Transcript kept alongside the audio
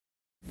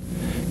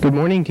Good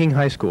morning, King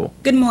High School.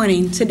 Good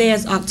morning. Today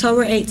is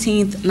October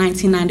 18th,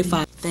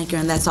 1995. Thank you,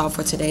 and that's all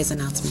for today's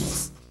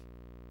announcements.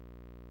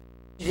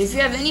 If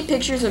you have any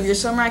pictures of your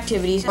summer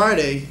activities...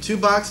 Friday, 2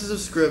 boxes of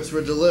scripts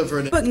were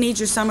delivered. The book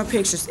needs your summer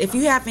pictures. If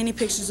you have any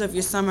pictures of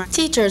your summer...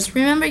 Teachers,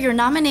 remember your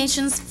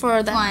nominations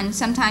for the... one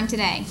sometime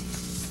today.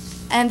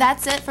 And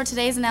that's it for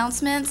today's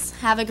announcements.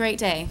 Have a great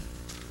day.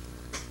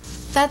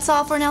 That's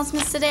all for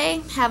announcements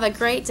today. Have a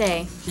great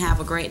day. Have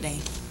a great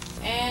day.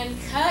 And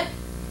cut.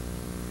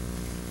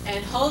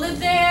 And hold it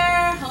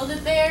there. Hold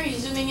it there. You're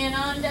zooming in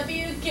on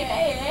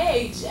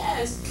WKHS.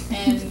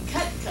 And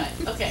cut.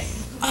 Okay.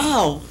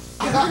 Oh.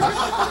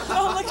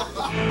 Oh, look.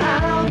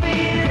 I'll be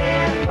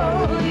there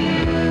for you.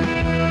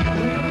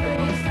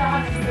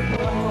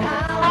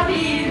 I'll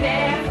be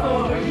there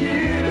for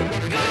you.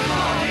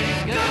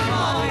 Good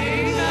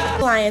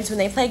morning. Lions when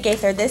they play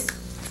Gaither this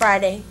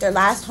Friday, their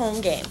last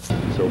home game.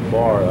 So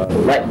far,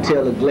 right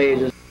until the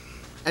Glazers.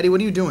 Eddie, what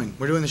are you doing?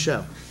 We're doing the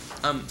show.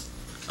 I'm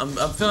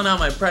filling out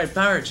my Pride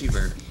Power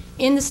Achiever.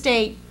 In the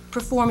state,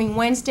 performing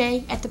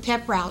Wednesday at the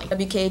pep rally.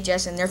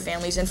 WKHS and their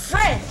families and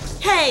friends.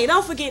 Hey,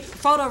 don't forget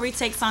photo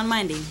retakes on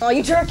Monday. Oh,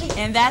 you turkey.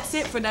 And that's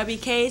it for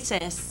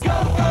WKHS.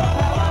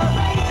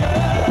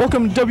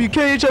 Welcome to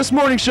WKHS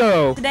Morning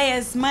Show. Today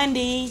is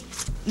Monday,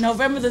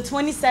 November the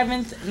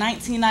 27th,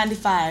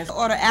 1995.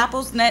 Order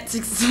apples,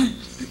 nuts,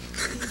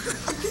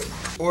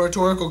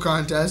 Oratorical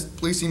contest.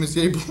 Please see Miss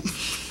Gable.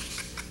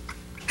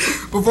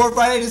 Before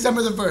Friday,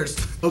 December the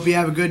 1st. Hope you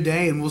have a good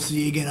day, and we'll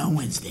see you again on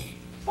Wednesday.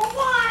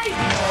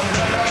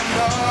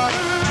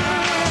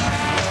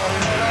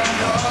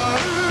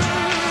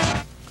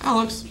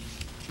 Alex,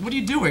 what are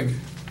you doing?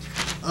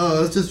 Oh, I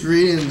was just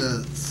reading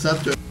the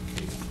scepter.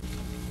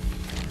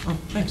 Oh,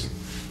 thanks.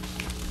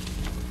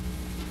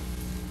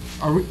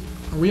 Are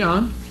we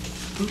on?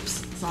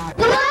 Oops, sorry.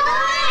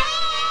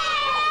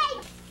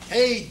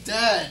 Hey,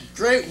 Dad,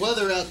 great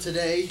weather out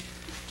today.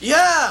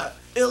 Yeah,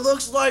 it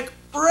looks like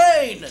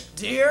rain,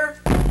 dear.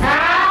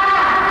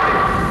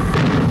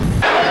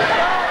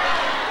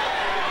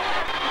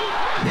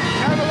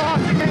 Never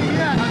lost a game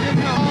yet. I've been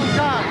here a long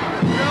time.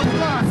 Well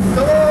done.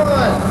 Come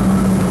on.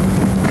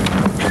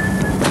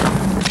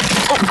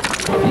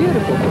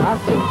 Beautiful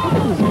costume. Look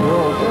at these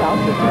girls. Their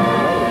outfits are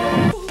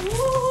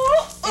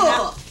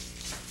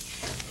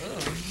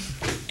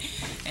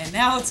great. And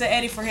now to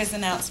Eddie for his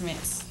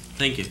announcements.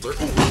 Thank you.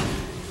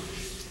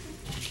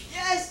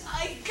 Yes,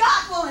 I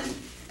got one.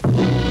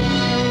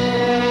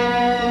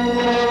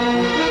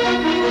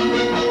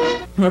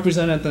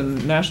 Represent at the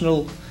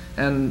National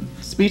and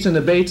Speech and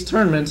Debates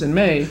tournaments in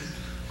May.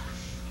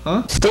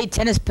 Huh? State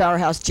tennis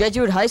powerhouse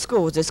Jesuit High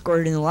School was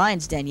escorted in the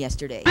Lions Den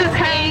yesterday. Miss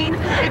Haynes,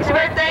 it's your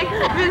birthday.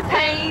 Miss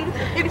Haynes,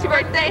 it's your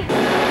birthday.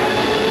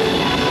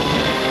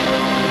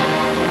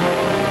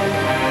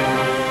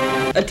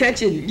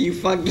 Attention, you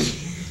fucking...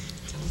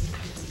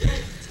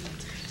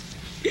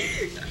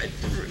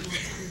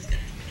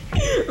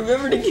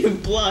 Remember to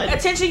give blood.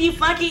 Attention, you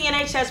funky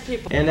NHS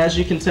people. And as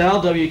you can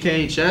tell,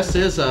 WKHS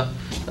is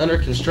under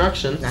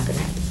construction. Not gonna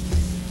happen.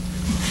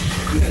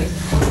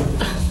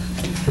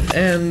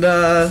 And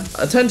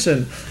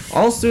attention,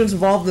 all students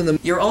involved in the...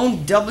 Your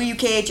own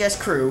WKHS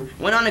crew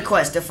went on a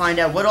quest to find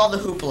out what all the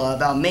hoopla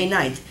about May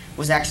 9th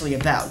was actually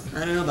about.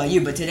 I don't know about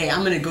you, but today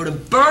I'm gonna go to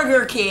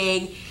Burger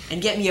King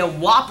and get me a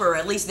Whopper.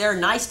 At least they're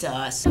nice to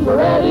us.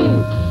 Ready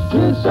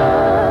to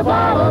serve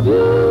all of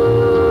you.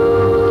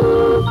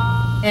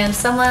 And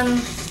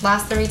someone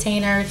lost the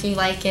retainer. If you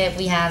like it,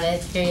 we have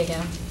it. Here you go.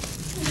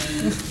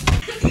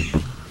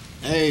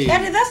 Hey.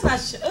 Eddie, that's not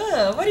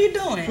what are you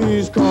doing?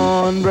 He's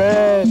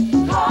cornbread.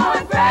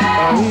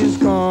 Cornbread. He's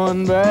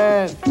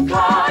cornbread.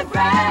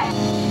 Cornbread.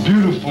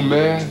 Beautiful,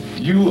 man.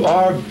 You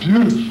are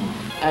beautiful.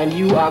 And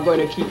you are going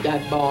to keep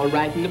that ball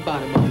right in the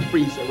bottom of the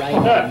freezer, right?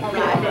 All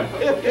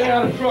right. Stay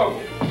out of trouble.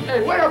 Hey,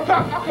 wait up,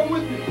 Pop. I'll come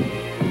with me.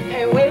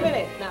 Hey, wait a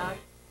minute now.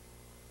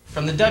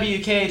 From the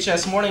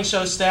WKHS Morning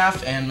Show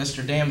staff and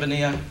Mr. Dan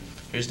Bonilla,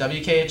 here's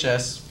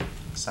WKHS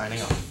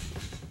signing off.